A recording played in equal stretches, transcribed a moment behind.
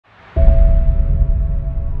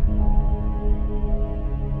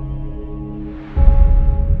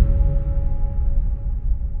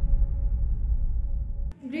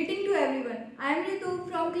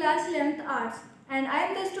Arts and I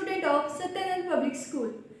am the student of Satyanand Public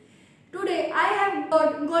School. Today I have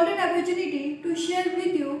got golden opportunity to share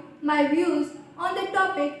with you my views on the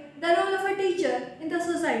topic the role of a teacher in the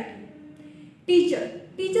society.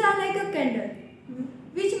 Teachers are like a candle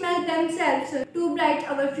which melt themselves to bright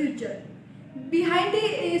our future. Behind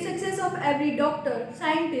the success of every doctor,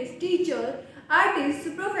 scientist, teacher,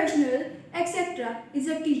 artist, professional, etc. is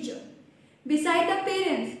a teacher. Beside the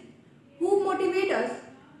parents who motivate us,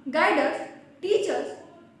 guide us, teachers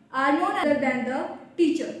are none other than the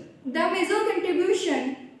teacher. The major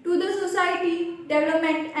contribution to the society,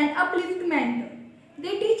 development and upliftment.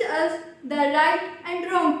 They teach us the right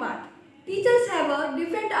and wrong path. Teachers have a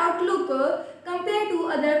different outlook compared to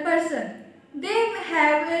other person. They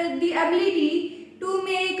have the ability to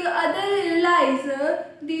make others realize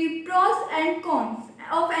the pros and cons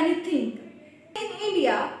of anything. In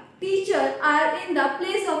India, teachers are in the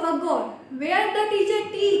place of a god. Where the teacher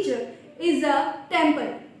teaches is a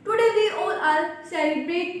temple. Today we all are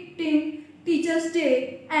celebrating Teachers'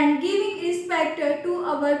 Day and giving respect to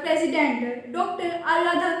our President, Dr.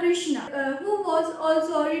 Krishna, who was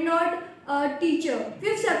also renowned teacher.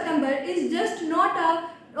 5th September is just not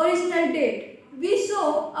a original date. We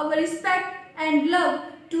show our respect and love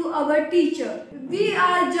to our teacher. We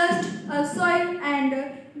are just a soil and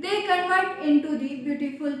they convert into the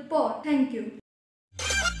beautiful pot. Thank you.